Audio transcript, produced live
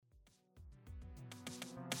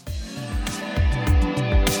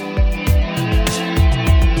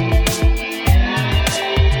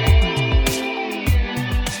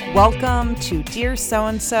Welcome to Dear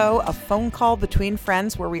So-and-So, a phone call between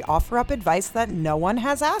friends where we offer up advice that no one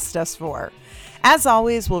has asked us for. As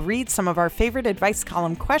always, we'll read some of our favorite advice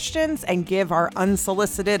column questions and give our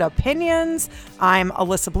unsolicited opinions. I'm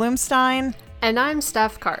Alyssa Bloomstein. And I'm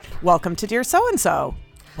Steph Karp. Welcome to Dear So-and-So.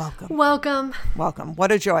 Welcome. Welcome.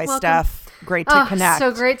 What a joy, Steph. Great to connect.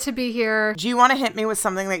 So great to be here. Do you want to hit me with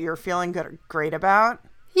something that you're feeling great about?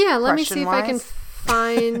 Yeah, let me see if I can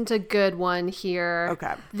find a good one here.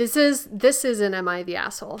 Okay. This is an Am I the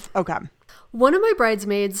Asshole? Okay. One of my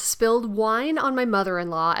bridesmaids spilled wine on my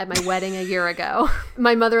mother-in-law at my wedding a year ago.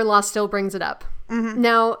 My mother-in-law still brings it up. Mm-hmm.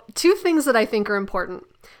 Now, two things that I think are important.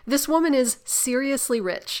 This woman is seriously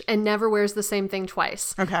rich and never wears the same thing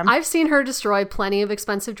twice. Okay. I've seen her destroy plenty of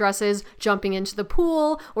expensive dresses, jumping into the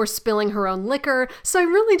pool, or spilling her own liquor, so I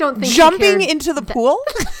really don't think Jumping into the pool?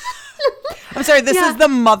 I'm sorry, this is the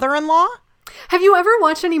mother-in-law? Have you ever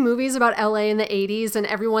watched any movies about LA in the 80s and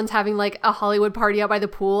everyone's having like a Hollywood party out by the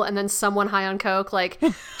pool and then someone high on coke like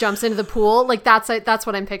jumps into the pool? Like that's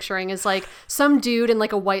what I'm picturing is like some dude in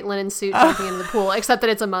like a white linen suit jumping into the pool, except that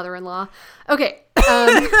it's a mother-in-law. Okay.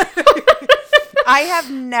 I have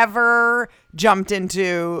never jumped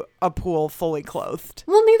into a pool fully clothed.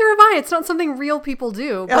 Well, neither have I. It's not something real people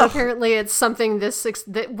do, but apparently it's something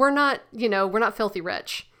that we're not filthy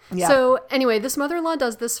rich. Yeah. So anyway, this mother-in-law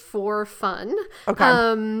does this for fun.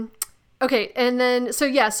 Okay. Okay. And then,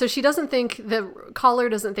 so she doesn't think, the caller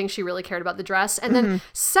doesn't think she really cared about the dress. And then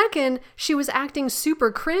second, she was acting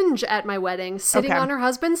super cringe at my wedding, sitting on her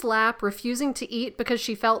husband's lap, refusing to eat because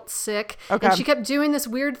she felt sick. Okay. And she kept doing this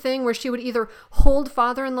weird thing where she would either hold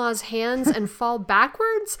father-in-law's hands and fall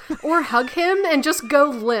backwards or hug him and just go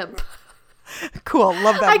limp. Cool.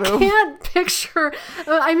 Love that move. I can't picture.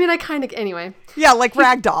 I kind of. Anyway. Yeah, like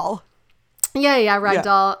ragdoll. Yeah,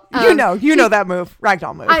 ragdoll. You know that move,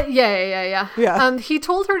 ragdoll move. Yeah. He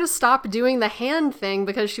told her to stop doing the hand thing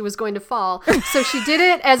because she was going to fall. So she did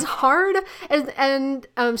it as hard and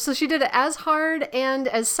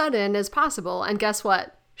as sudden as possible. And guess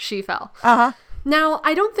what? She fell. Now,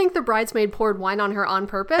 I don't think the bridesmaid poured wine on her on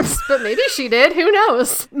purpose, but maybe she did. Who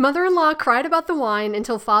knows? Mother-in-law cried about the wine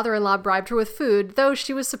until father-in-law bribed her with food, though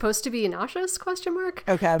she was supposed to be nauseous, ?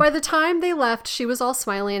 Okay. By the time they left, she was all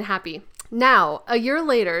smiley and happy. Now, a year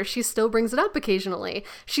later, she still brings it up occasionally.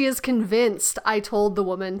 She is convinced I told the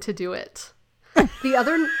woman to do it.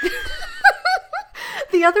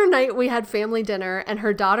 The other night we had family dinner and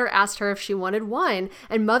her daughter asked her if she wanted wine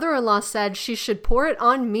and mother-in-law said she should pour it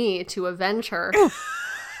on me to avenge her.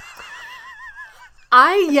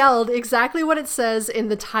 I yelled exactly what it says in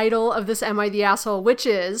the title of this Am I the Asshole, which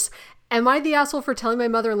is, am I the asshole for telling my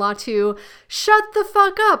mother-in-law to shut the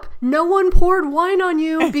fuck up? No one poured wine on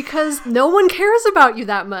you because no one cares about you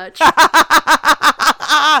that much.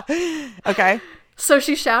 Okay. So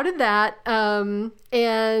she shouted that,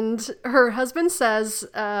 and her husband says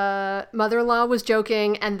mother-in-law was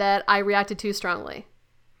joking and that I reacted too strongly.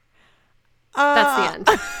 That's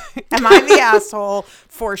the end. Am I the asshole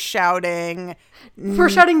for shouting?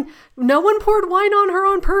 No one poured wine on her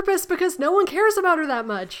on purpose because no one cares about her that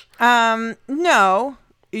much. No,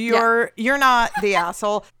 you're not the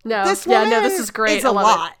asshole. No, this woman this is great. Is a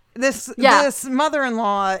lot. This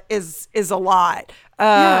mother-in-law is a lot.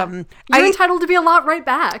 You're entitled to be a lot right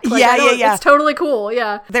back. It's totally cool.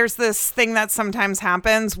 Yeah. There's this thing that sometimes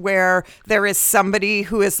happens where there is somebody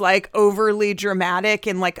who is like overly dramatic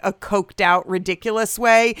in like a coked out, ridiculous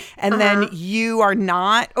way. And then you are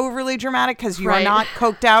not overly dramatic because you are not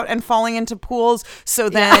coked out and falling into pools. So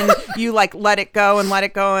then you like let it go and let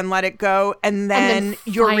it go and let it go. And then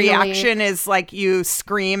your reaction is like you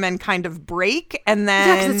scream and kind of break. And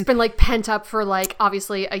then because it's been like pent up for like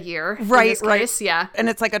obviously a year. Right. Case. Yeah. And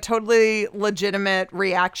it's like a totally legitimate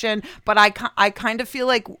reaction. But I kind of feel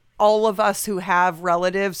like all of us who have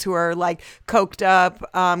relatives who are like coked up,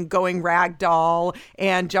 going ragdoll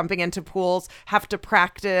and jumping into pools have to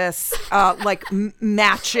practice like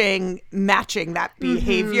matching that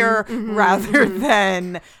behavior rather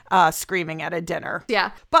than screaming at a dinner.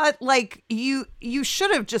 Yeah. But like you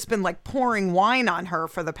should have just been like pouring wine on her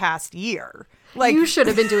for the past year. Like, you should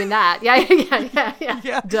have been doing that.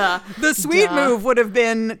 Yeah. Duh. The sweet move would have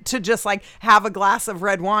been to just like have a glass of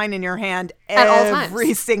red wine in your hand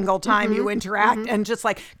every single time you interact and just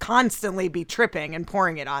like constantly be tripping and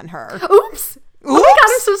pouring it on her. Oops. Oh my God,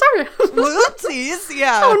 I'm so sorry. Oopsies,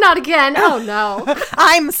 yeah. Oh, not again. Oh, no.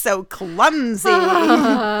 I'm so clumsy.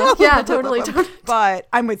 Yeah, totally. But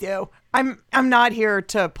I'm with you. I'm not here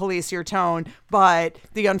to police your tone, but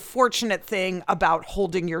the unfortunate thing about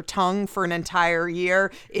holding your tongue for an entire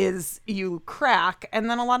year is you crack, and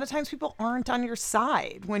then a lot of times people aren't on your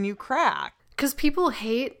side when you crack. because people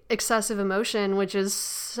hate excessive emotion, which is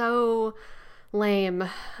so lame.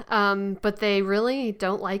 But they really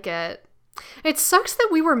don't like it. It sucks that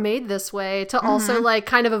we were made this way to also like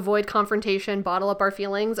kind of avoid confrontation, bottle up our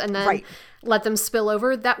feelings, and then let them spill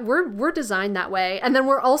over. That we're designed that way. And then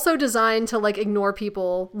we're also designed to like ignore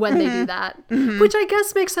people when they do that, which I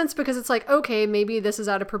guess makes sense because it's like, okay, maybe this is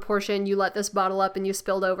out of proportion. You let this bottle up and you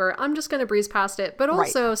spilled over. I'm just going to breeze past it. But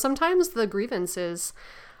also sometimes the grievances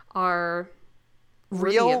are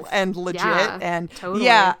real and legit. And totally.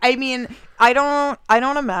 Yeah, I mean, I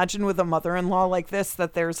don't imagine with a mother-in-law like this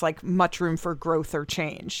that there's like much room for growth or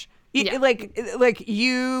change. Like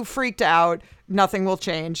you freaked out, nothing will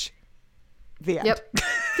change. The end. Yep.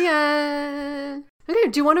 The end. Okay,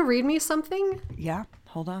 do you want to read me something? Yeah,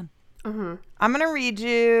 hold on. I'm going to read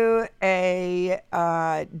you a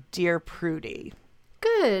Dear Prudie.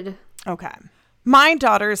 Good. Okay. My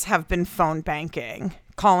daughters have been phone banking,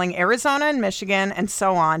 calling Arizona and Michigan and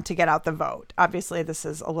so on to get out the vote. Obviously, this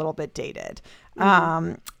is a little bit dated.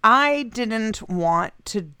 I didn't want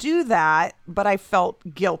to do that, but I felt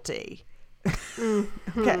guilty.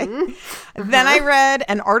 Okay. Then I read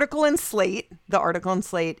an article in Slate. The article in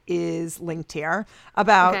Slate is linked here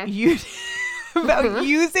about about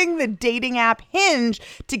using the dating app Hinge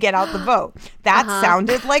to get out the vote. That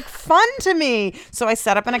sounded like fun to me. So I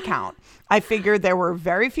set up an account. I figured there were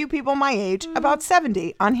very few people my age, about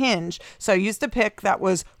 70, on Hinge. So I used a pic that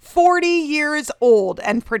was 40 years old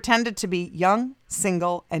and pretended to be young,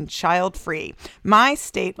 single, and child-free. My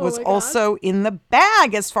state was also in the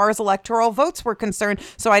bag as far as electoral votes were concerned.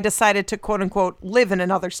 So I decided to, quote unquote, live in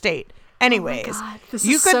another state. Anyways,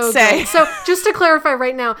 you could say. Great. So just to clarify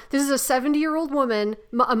right now, this is a 70-year-old woman,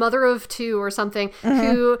 a mother of two or something,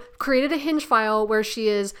 who created a Hinge file where she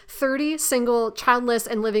is 30, single, childless,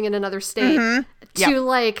 and living in another state to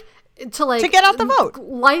get out the vote,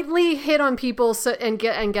 lightly hit on people and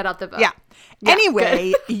get out the vote. Yeah.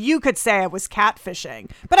 Anyway, you could say I was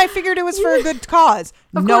catfishing, but I figured it was for a good cause.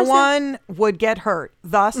 No one would get hurt.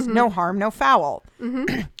 Thus, no harm, no foul.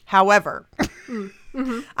 However,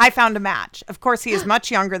 I found a match. Of course, he is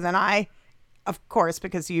much younger than I. Of course,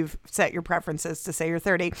 because you've set your preferences to say you're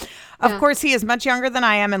 30. Of course, he is much younger than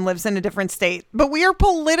I am and lives in a different state. But we are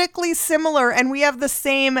politically similar and we have the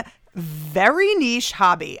same very niche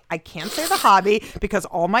hobby. I can't say the hobby because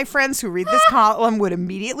all my friends who read this column would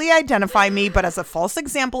immediately identify me. But as a false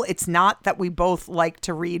example, it's not that we both like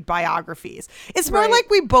to read biographies. It's more like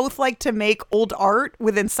we both like to make old art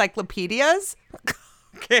with encyclopedias.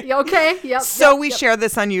 Okay. Yep. So we share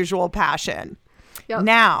this unusual passion. Yep.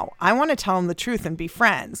 Now, I want to tell him the truth and be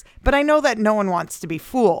friends, but I know that no one wants to be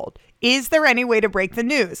fooled. Is there any way to break the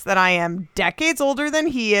news that I am decades older than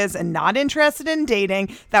he is and not interested in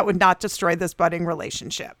dating that would not destroy this budding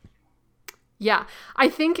relationship? Yeah, I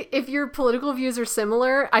think if your political views are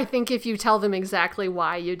similar, I think if you tell them exactly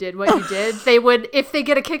why you did what you did, they would, if they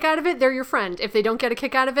get a kick out of it, they're your friend. If they don't get a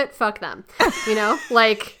kick out of it, fuck them. You know,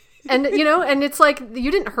 like... And, you know, and it's like,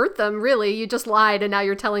 you didn't hurt them, really. You just lied, and now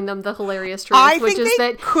you're telling them the hilarious truth, which is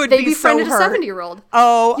that they befriended a 70-year-old.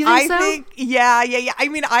 Oh, I think, yeah. I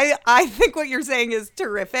mean, I think what you're saying is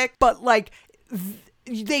terrific, but, like,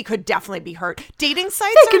 they could definitely be hurt. Dating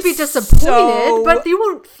sites they could be disappointed, but you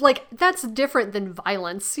won't, like, that's different than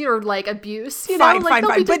violence or, like, abuse, you know?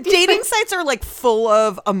 Fine. But dating sites are, like, full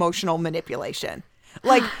of emotional manipulation.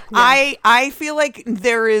 Like, I feel like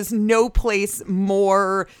there is no place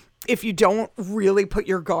more... If you don't really put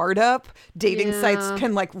your guard up, dating sites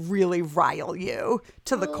can like really rile you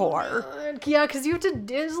to the core. Yeah, because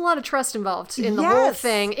there's a lot of trust involved in the whole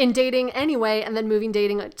thing, in dating anyway, and then moving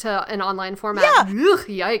dating to an online format. Yeah. Ugh,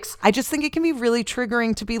 yikes. I just think it can be really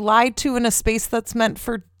triggering to be lied to in a space that's meant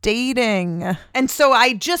for dating. And so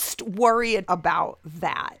I just worry about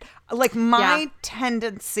that. Like my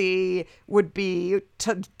tendency would be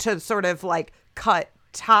to sort of like cut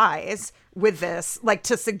ties with this, like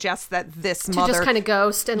to suggest that this mother to just kind of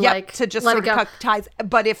ghost and like to just sort of cut ties.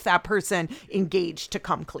 But if that person engaged to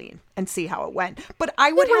come clean and see how it went, but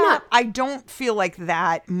I don't feel like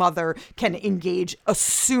that mother can engage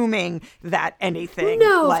assuming that anything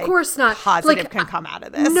of course not positive can come out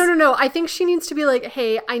of this. No. I think she needs to be like,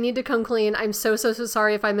 hey, I need to come clean. I'm so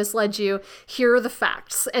sorry if I misled you. Here are the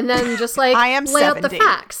facts, and then just like I am lay 70, out the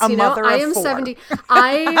facts. I am 70.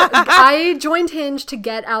 I joined Hinge to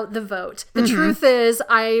get out the vote. The truth is,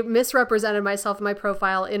 I misrepresented myself in my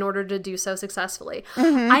profile in order to do so successfully.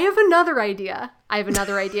 I have another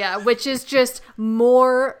idea, which is just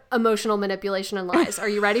more emotional manipulation and lies. Are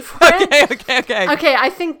you ready for it? Okay. Okay,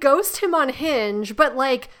 I think ghost him on Hinge, but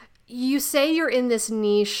like you say you're in this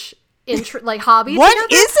niche hobby What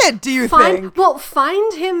together. is it, do you think? Well,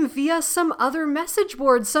 find him via some other message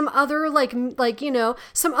board, some other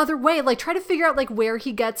some other way. Like, try to figure out like where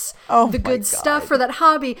he gets the good stuff for that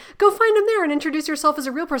hobby. Go find him there and introduce yourself as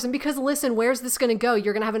a real person. Because listen, where's this going to go?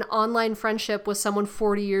 You're going to have an online friendship with someone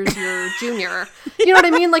 40 years your junior. You know what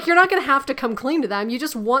I mean? Like, you're not going to have to come clean to them. You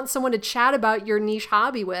just want someone to chat about your niche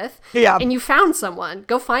hobby with. Yeah. And you found someone.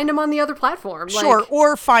 Go find him on the other platform. Sure.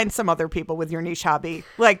 Or find some other people with your niche hobby.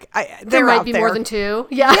 Like, there might be more than two.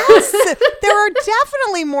 Yeah. Yes. There are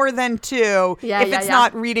definitely more than two. Yeah, if it's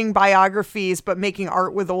not reading biographies, but making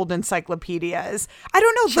art with old encyclopedias. I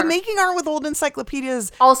don't know. Sure. The making art with old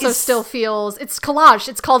encyclopedias also still feels, it's collage.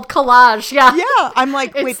 It's called collage. Yeah. Yeah. I'm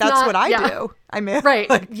like, wait, that's what I do. I mean, right.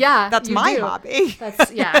 Like, yeah. That's my hobby.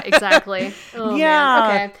 Exactly. Oh, yeah.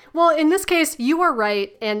 Man. Okay. Well, in this case, you are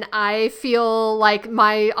right. And I feel like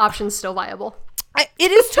my option's still viable.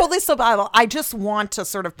 It is totally still viable. I just want to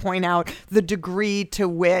sort of point out the degree to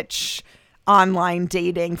which online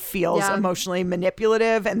dating feels emotionally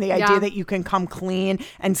manipulative, and the idea that you can come clean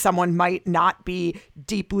and someone might not be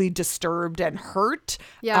deeply disturbed and hurt.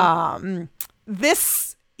 Yeah.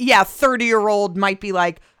 This 30-year-old might be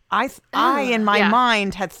like, I in my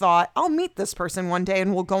mind had thought, I'll meet this person one day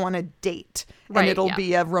and we'll go on a date, and it'll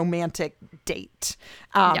be a romantic date.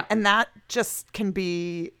 And that just can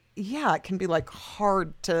be, it can be like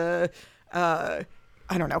hard to,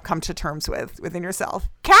 I don't know, come to terms with within yourself.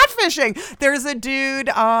 Catfishing. There's a dude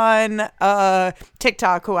on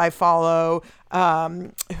TikTok who I follow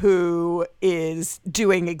who is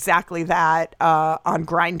doing exactly that on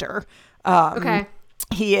Grindr. Okay.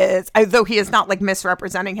 He is, though he is not like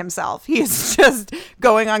misrepresenting himself. He is just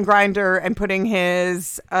going on Grindr and putting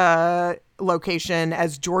his location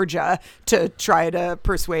as Georgia to try to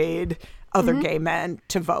persuade other gay men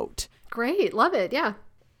to vote. Great. Love it. Yeah.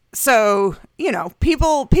 So,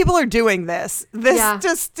 people are doing this.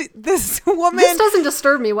 This woman. This doesn't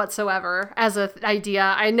disturb me whatsoever as an idea.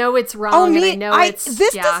 I know it's wrong, and I know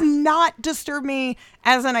this does not disturb me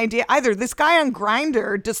as an idea either. This guy on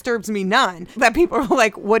Grindr disturbs me none. That people are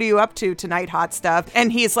like, "What are you up to tonight, hot stuff?"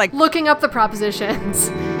 And he's like, looking up the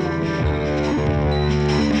propositions.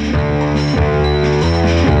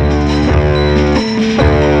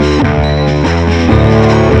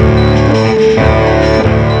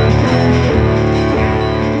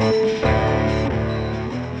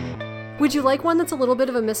 Would you like one that's a little bit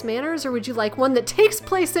of a Miss Manners, or would you like one that takes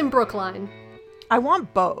place in Brookline? I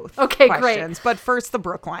want both. Okay, questions, great. But first the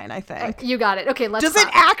Brookline, I think. You got it. Okay, let's Does it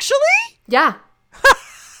actually? Yeah.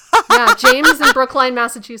 Yeah, James in Brookline,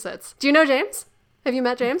 Massachusetts. Do you know James? Have you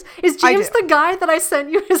met James? Is James the guy that I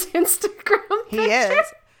sent you his Instagram picture? He is.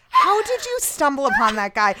 How did you stumble upon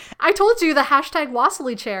that guy? I told you the hashtag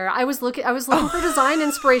Wassily chair. I was looking for design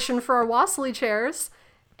inspiration for our Wassily chairs.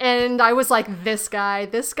 And I was like, this guy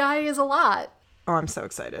is a lot. Oh, I'm so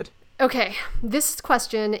excited. Okay, this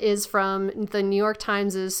question is from the New York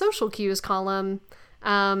Times' social cues column.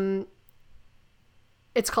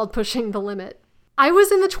 It's called Pushing the Limit. I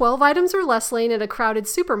was in the 12 items or less lane at a crowded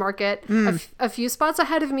supermarket. A few spots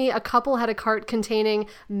ahead of me, a couple had a cart containing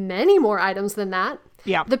many more items than that.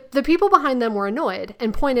 Yeah. The people behind them were annoyed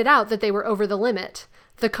and pointed out that they were over the limit.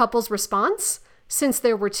 The couple's response? Since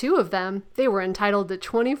there were two of them, they were entitled to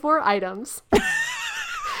 24 items.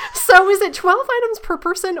 So is it 12 items per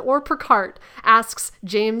person or per cart? Asks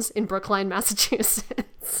James in Brookline,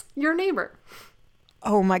 Massachusetts. Your neighbor.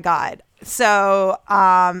 Oh my God. So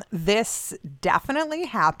this definitely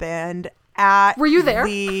happened at Were you there?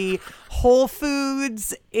 The Whole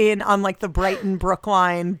Foods on like the Brighton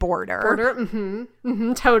Brookline border.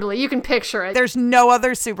 Totally. You can picture it. There's no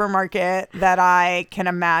other supermarket that I can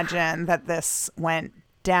imagine that this went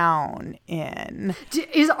down in.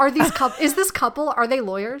 Is this couple, are they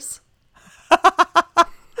lawyers?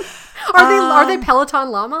 Are they Peloton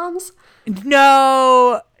law moms?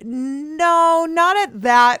 No, not at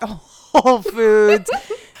that Whole Foods.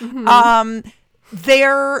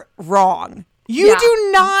 They're wrong. You do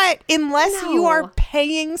not, unless you are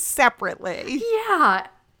paying separately. Yeah.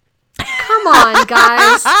 Come on,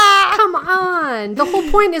 guys. Come on. The whole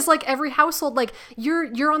point is like every household, like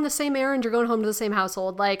you're on the same errand, you're going home to the same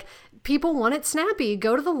household. Like people want it snappy.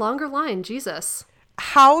 Go to the longer line. Jesus.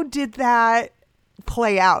 How did that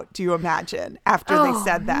play out, do you imagine, after they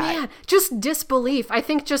said that? Man, just disbelief. I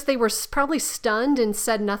think just they were probably stunned and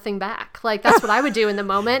said nothing back. Like that's what I would do in the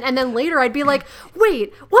moment. And then later I'd be like,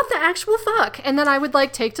 wait, what the actual fuck? And then I would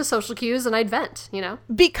like take to social cues and I'd vent,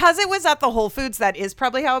 Because it was at the Whole Foods, that is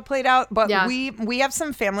probably how it played out. But we have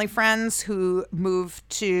some family friends who moved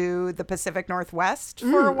to the Pacific Northwest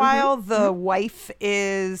for a while. The wife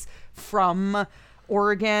is from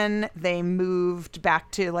Oregon. They moved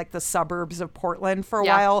back to like the suburbs of Portland for a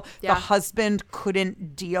while. The husband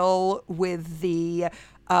couldn't deal with the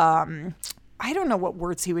I don't know what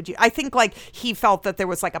words he would use. I think like he felt that there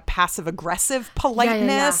was like a passive aggressive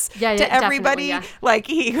politeness to everybody. Yeah. Like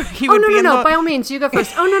he would be no, by all means, you go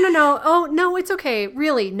first. Oh, no, it's okay.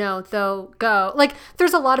 Really, no, though, go. Like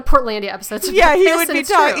there's a lot of Portlandia episodes. Yeah,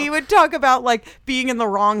 he would talk about like being in the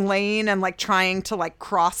wrong lane and like trying to like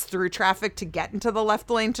cross through traffic to get into the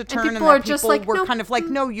left lane to turn. And people were kind of like,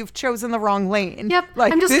 no, you've chosen the wrong lane. Yep.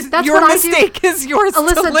 Like that's your what mistake is yours.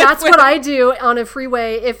 Alyssa, that's what I do on a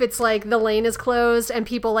freeway. If it's like the lane is closed and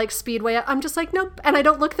people like speedway up, I'm just like, nope, and I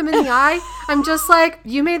don't look them in the eye. I'm just like,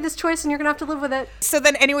 you made this choice and you're gonna have to live with it. So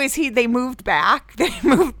then anyways, they moved back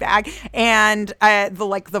and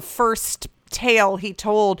the first tale he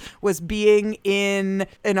told was being in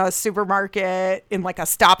a supermarket in like a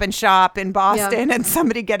Stop and Shop in Boston and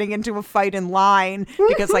somebody getting into a fight in line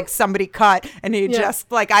because like somebody cut, and he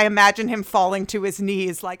just like, I imagine him falling to his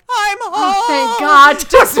knees like, I'm home. Oh, thank God.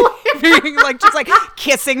 Just being like, just like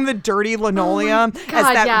kissing the dirty linoleum as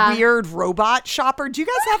that weird robot shopper. Do you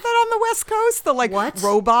guys have that on the West Coast? The like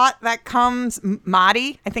robot that comes,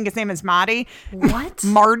 Marty, I think his name is Marty. What?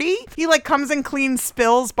 Marty? He like comes and cleans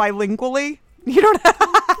spills bilingually. You don't have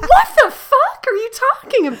What the fuck are you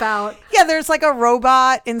talking about? Yeah, there's like a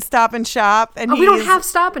robot in Stop and Shop, and we don't have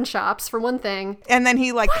Stop and Shops for one thing. And then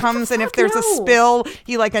he like comes, and if there's a spill,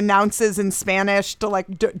 he like announces in Spanish to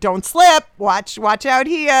like don't slip, watch out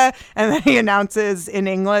here, and then he announces in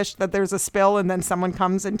English that there's a spill, and then someone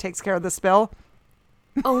comes and takes care of the spill.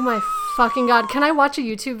 Oh my fucking God! Can I watch a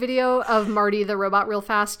YouTube video of Marty the robot real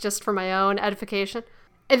fast just for my own edification?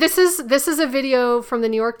 This is a video from the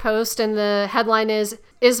New York Post, and the headline is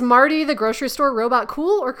Marty the grocery store robot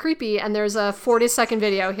cool or creepy? And there's a 40-second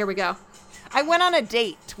video. Here we go. I went on a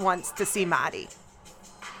date once to see Marty.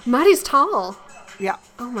 Marty's tall. Yeah.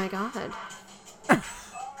 Oh my God.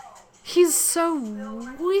 He's so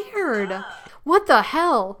weird. What the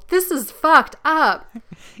hell? This is fucked up.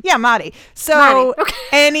 Yeah, Marty. So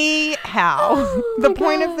anyhow, the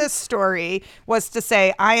point of this story was to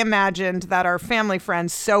say I imagined that our family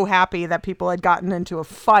friends so happy that people had gotten into a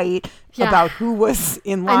fight about who was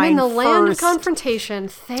in line I'm in the first land of confrontation.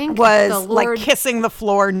 Thank was the Lord. Like kissing the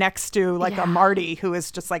floor next to like a Marty who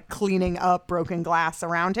is just like cleaning up broken glass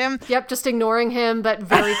around him. Yep, just ignoring him, but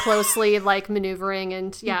very closely like maneuvering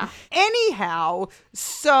and Anyhow,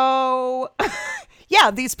 so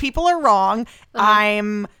yeah, these people are wrong.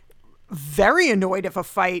 I'm very annoyed if a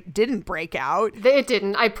fight didn't break out. It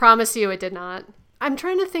didn't. I promise you it did not. I'm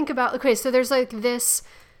trying to think about, okay, so there's like this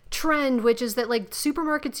trend, which is that like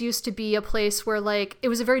supermarkets used to be a place where like it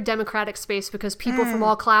was a very democratic space because people from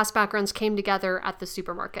all class backgrounds came together at the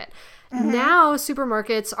supermarket. Now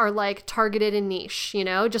supermarkets are like targeted and niche, you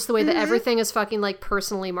know, just the way that everything is fucking like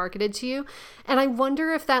personally marketed to you. And I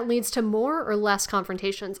wonder if that leads to more or less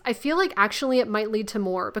confrontations. I feel like actually it might lead to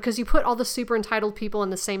more because you put all the super entitled people in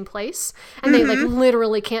the same place and they like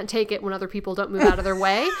literally can't take it when other people don't move out of their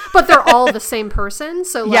way, but they're all the same person.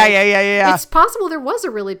 So like, it's possible there was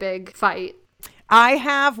a really big fight. I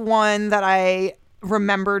have one that I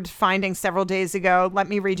remembered finding several days ago. Let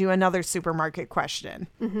me read you another supermarket question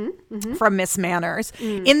from Miss Manners.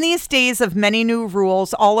 In these days of many new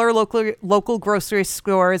rules, all our local grocery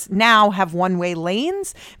stores now have one-way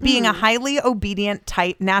lanes. Being a highly obedient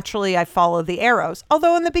type, naturally I follow the arrows.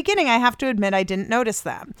 Although in the beginning, I have to admit I didn't notice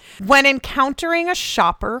them. When encountering a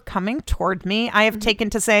shopper coming toward me, I have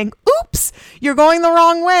taken to saying, "Oops, you're going the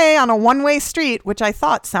wrong way on a one-way street," which I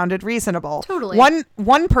thought sounded reasonable. Totally.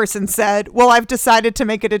 One person said, "Well, I've decided to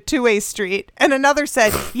make it a two-way street." And another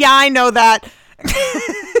said, "Yeah, I know that."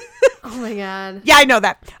 Oh my God. Yeah, I know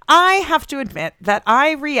that. I have to admit that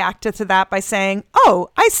I reacted to that by saying, "Oh,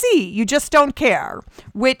 I see. You just don't care,"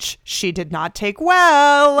 which she did not take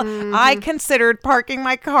well. I considered parking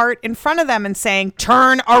my cart in front of them and saying,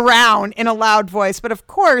 "Turn around," in a loud voice. But of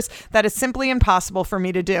course, that is simply impossible for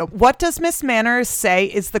me to do. What does Miss Manners say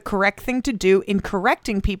is the correct thing to do in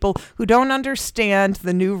correcting people who don't understand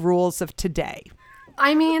the new rules of today?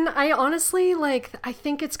 I mean, I honestly, like, I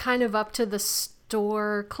think it's kind of up to the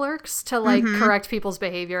store clerks to, like, correct people's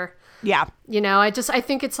behavior. Yeah. You know, I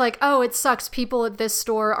think it's like, oh, it sucks. People at this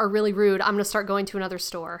store are really rude. I'm going to start going to another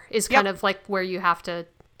store is kind of like where you have to,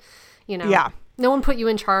 you know. Yeah. No one put you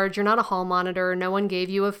in charge. You're not a hall monitor. No one gave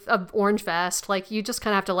you a orange vest. Like, you just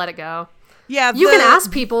kind of have to let it go. Yeah, you can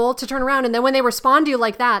ask people to turn around, and then when they respond to you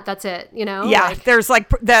like that, that's it, you know? Yeah, like, there's like,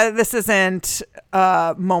 this isn't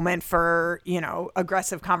a moment for, you know,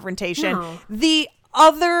 aggressive confrontation. No. The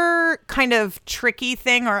other kind of tricky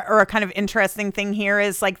thing or a kind of interesting thing here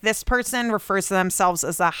is like this person refers to themselves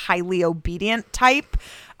as a highly obedient type.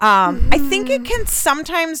 I think it can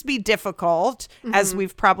sometimes be difficult, as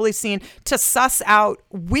we've probably seen, to suss out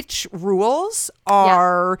which rules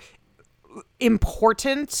are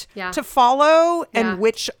important to follow and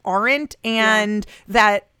which aren't, and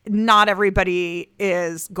that not everybody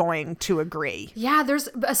is going to agree. Yeah,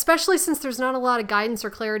 especially since there's not a lot of guidance or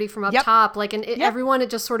clarity from up top. Like, and everyone, it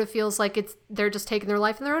just sort of feels like they're just taking their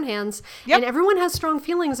life in their own hands. And everyone has strong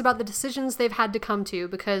feelings about the decisions they've had to come to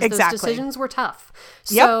because those decisions were tough.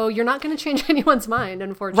 So you're not going to change anyone's mind,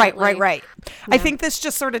 unfortunately. Right. Yeah. I think this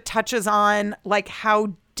just sort of touches on like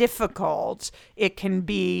how difficult it can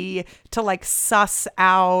be to like suss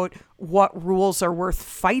out what rules are worth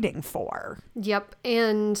fighting for. Yep.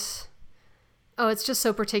 And it's just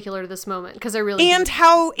so particular to this moment because I really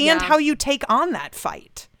how you take on that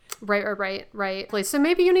fight. Right. So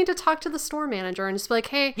maybe you need to talk to the store manager and just be like,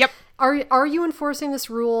 hey, are you enforcing this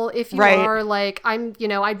rule? If you are, like,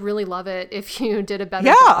 I'd really love it if you did a better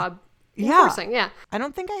job. Enforcing. Yeah. I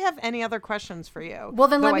don't think I have any other questions for you. Well,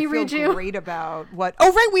 then let me read you. Great about what?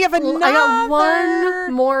 Oh, right. We have another. I got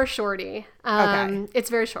one more shorty. Okay. It's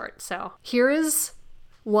very short. So here is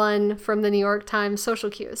one from the New York Times social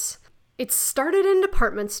cues. It started in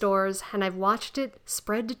department stores, and I've watched it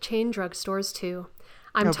spread to chain drugstores too.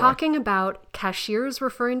 I'm talking about cashiers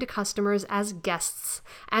referring to customers as guests,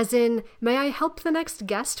 as in, may I help the next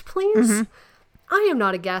guest, please? I am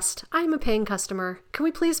not a guest. I am a paying customer. Can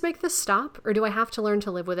we please make this stop, or do I have to learn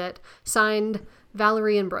to live with it? Signed,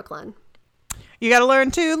 Valerie in Brooklyn. You got to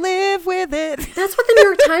learn to live with it. That's what the New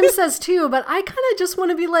York Times says too, but I kind of just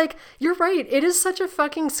want to be like, you're right. It is such a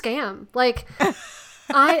fucking scam. Like,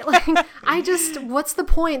 what's the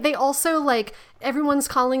point? They also, like, everyone's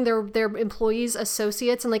calling their employees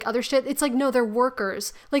associates and like other shit. It's like, no, they're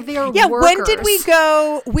workers. Like, they are workers. When did we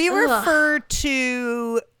go? We refer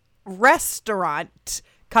to restaurant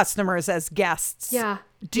customers as guests. Yeah.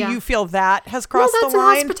 Do you feel that has crossed the line?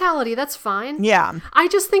 That's in hospitality. That's fine. Yeah. I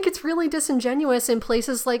just think it's really disingenuous in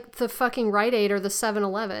places like the fucking Rite Aid or the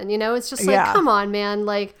 7-Eleven. You know, it's just like, come on, man.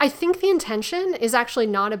 Like, I think the intention is actually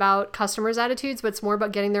not about customers' attitudes, but it's more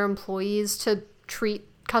about getting their employees to treat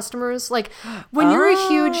customers. Like, when you're a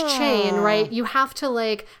huge chain, right, you have to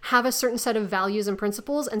like have a certain set of values and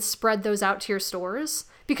principles and spread those out to your stores.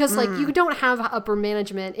 Because, like, you don't have upper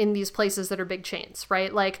management in these places that are big chains,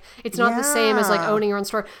 right? Like, it's not the same as, like, owning your own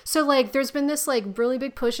store. So, like, there's been this, like, really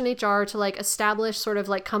big push in HR to, like, establish sort of,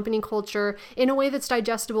 like, company culture in a way that's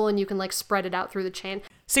digestible and you can, like, spread it out through the chain.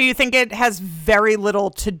 So you think it has very little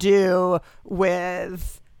to do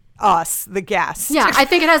with us, the guests? Yeah, I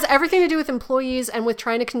think it has everything to do with employees and with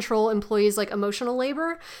trying to control employees' like emotional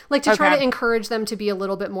labor, like to try to encourage them to be a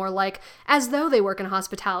little bit more like as though they work in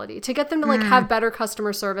hospitality, to get them to like have better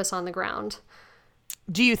customer service on the ground.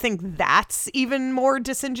 Do you think that's even more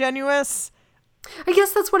disingenuous? I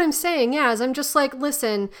guess that's what I'm saying. Yeah, is I'm just like,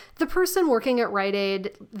 listen, the person working at Rite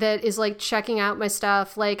Aid that is like checking out my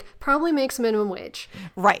stuff, like probably makes minimum wage.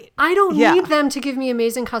 Right. I don't need them to give me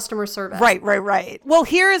amazing customer service. Right. Well,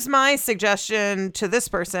 here is my suggestion to this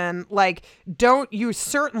person. Like, you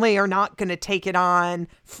certainly are not going to take it on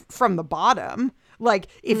from the bottom. Like,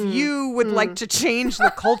 if you would like to change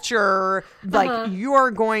the culture, like, you're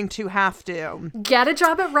going to have to get a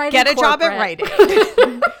job at Rite Aid. Get a job at Rite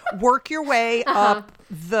Aid. Work your way up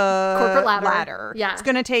the corporate ladder. Yeah. It's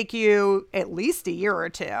going to take you at least a year or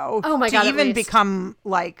two. Oh my God, to even become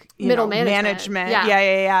like middle management.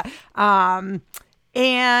 Yeah.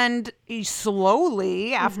 And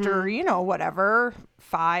slowly after, whatever,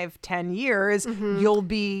 5-10 years, you'll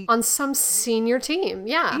be on some senior team.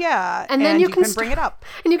 Yeah. Yeah. And then you can bring it up.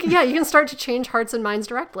 And you can start to change hearts and minds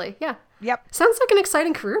directly. Yeah. Yep. Sounds like an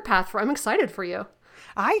exciting career path. I'm excited for you.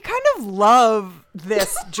 I kind of love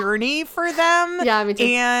this journey for them. Yeah, me too.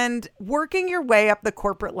 And working your way up the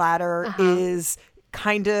corporate ladder is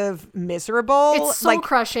kind of miserable. It's soul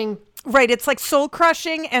crushing. Right. It's like soul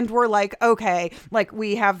crushing. And we're like, okay, like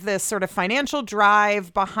we have this sort of financial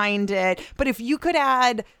drive behind it. But if you could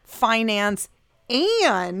add finance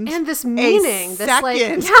and this meaning, this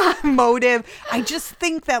second motive, I just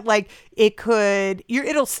think that like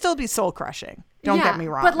it'll still be soul crushing. Don't get me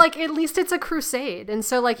wrong. But like at least it's a crusade. And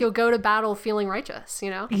so like you'll go to battle feeling righteous,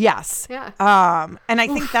 Yes. Yeah. And I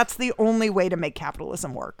think that's the only way to make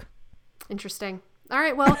capitalism work. Interesting. All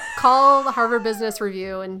right, well, call the Harvard Business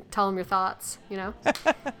Review and tell them your thoughts,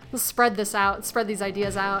 Let's spread this out, spread these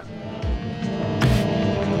ideas out.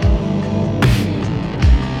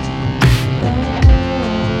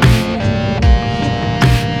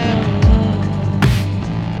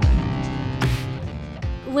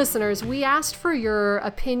 listeners, we asked for your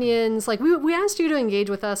opinions. Like we asked you to engage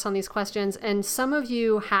with us on these questions, and some of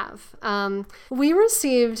you have. We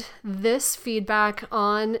received this feedback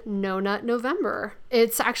on No Nut November.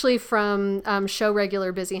 It's actually from show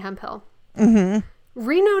regular Busy Hemphill.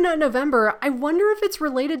 Re-No Nut November, I wonder if it's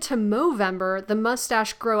related to Movember, the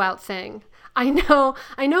mustache grow out thing. I know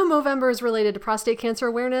Movember is related to prostate cancer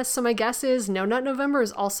awareness, so my guess is No Nut November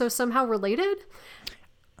is also somehow related.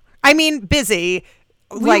 I mean, Busy.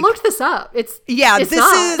 We looked this up. It's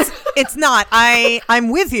not. I'm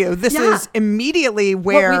with you. This is immediately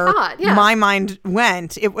where my mind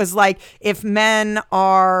went. It was like, if men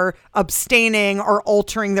are abstaining or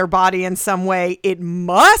altering their body in some way, it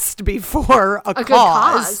must be for a good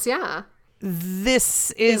cause. Yeah.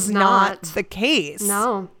 This is not the case.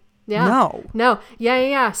 No. Yeah. No.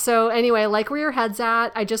 Yeah. So anyway, like where your head's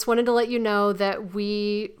at, I just wanted to let you know that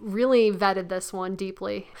we really vetted this one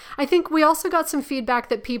deeply. I think we also got some feedback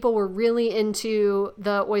that people were really into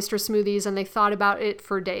the oyster smoothies and they thought about it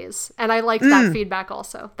for days. And I liked that feedback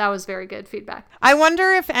also. That was very good feedback. I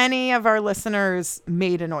wonder if any of our listeners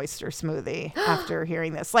made an oyster smoothie after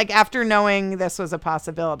hearing this, like after knowing this was a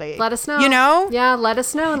possibility. Let us know. You know? Yeah, let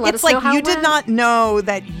us know and let us know how you did not know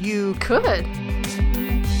that you could.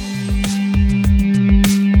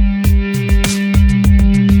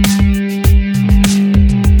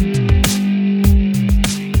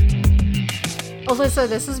 Alyssa,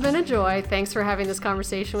 this has been a joy. Thanks for having this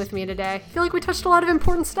conversation with me today. I feel like we touched a lot of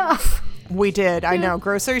important stuff. We did. I know.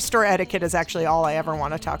 Grocery store etiquette is actually all I ever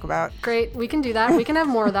want to talk about. Great. We can do that. We can have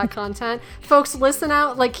more of that content. Folks, listen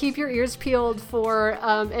out. Like, keep your ears peeled for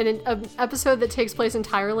an episode that takes place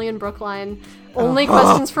entirely in Brookline. Only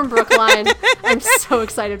questions from Brookline. I'm so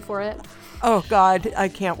excited for it. Oh, God, I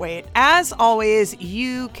can't wait. As always,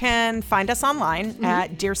 you can find us online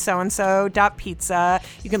at dearsoandso.pizza.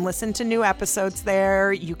 You can listen to new episodes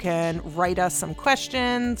there. You can write us some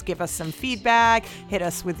questions, give us some feedback, hit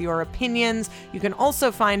us with your opinions. You can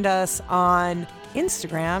also find us on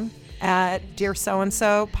Instagram at Dear So and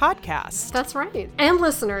So Podcast. That's right. And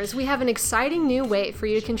listeners, we have an exciting new way for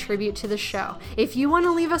you to contribute to the show. If you want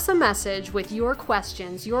to leave us a message with your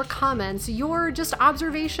questions, your comments, your just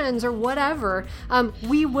observations or whatever,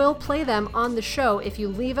 we will play them on the show if you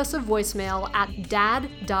leave us a voicemail at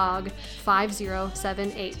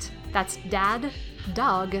daddog5078. That's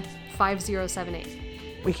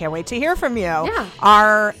daddog5078. We can't wait to hear from you. Yeah.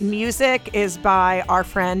 Our music is by our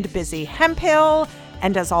friend Busy Hemphill.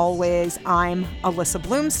 And as always, I'm Alyssa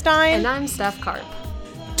Bloomstein. And I'm Steph Karp.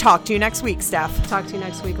 Talk to you next week, Steph. Talk to you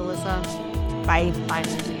next week, Alyssa. Bye. Bye.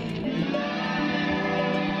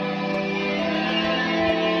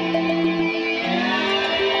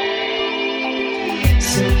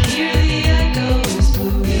 So here the echoes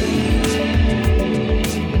blew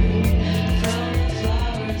from the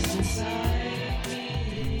flowers inside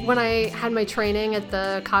me. When I had my training at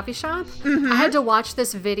the coffee shop, I had to watch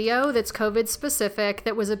this video that's COVID specific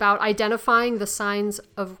that was about identifying the signs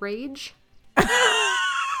of rage.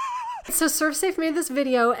 So ServSafe made this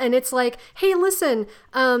video and it's like, hey, listen,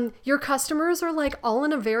 your customers are like all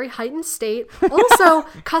in a very heightened state. Also,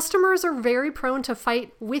 customers are very prone to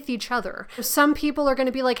fight with each other. Some people are going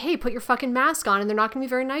to be like, hey, put your fucking mask on, and they're not going to be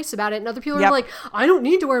very nice about it. And other people are like, I don't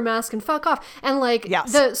need to wear a mask and fuck off. And like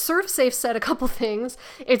the ServSafe said a couple things.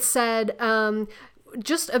 It said,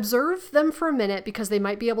 just observe them for a minute because they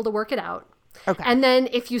might be able to work it out. Okay. And then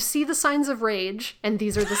if you see the signs of rage, and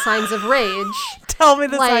these are the signs of rage. Tell me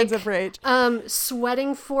the signs of rage.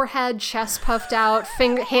 Sweating forehead, chest puffed out,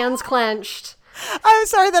 hands clenched. I'm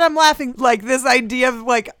sorry that I'm laughing. Like this idea of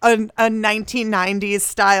like a 1990s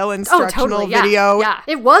style instructional video. Yeah,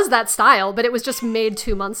 it was that style, but it was just made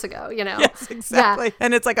 2 months ago, you know? Yes, exactly. Yeah.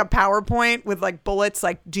 And it's like a PowerPoint with like bullets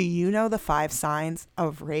like, do you know the 5 signs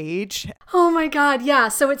of rage? Oh my God, yeah.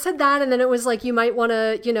 So it said that, and then it was like, you might want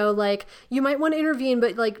to, you might want to intervene,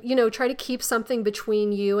 but like, try to keep something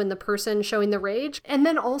between you and the person showing the rage. And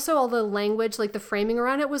then also all the language, like the framing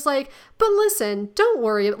around it was like, but listen, don't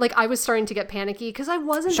worry. Like I was starting to get panicky because I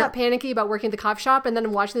wasn't that panicky about working at the coffee shop. And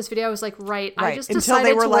then watching this video, I was like, right. I just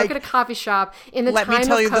decided to work at a coffee shop in the time of COVID-19. Let me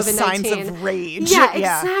tell you the signs of rage. Yeah,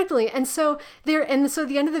 exactly. And so at the end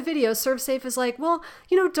of the video, ServSafe is like, well,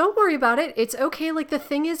 don't worry about it. It's okay. Like the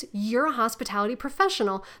thing is, you're a hospitality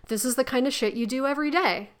professional. This is the kind of shit you do every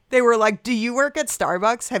day. They were like, do you work at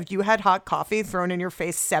Starbucks? Have you had hot coffee thrown in your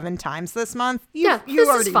face 7 times this month? You this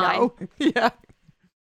already is fine. know. Yeah.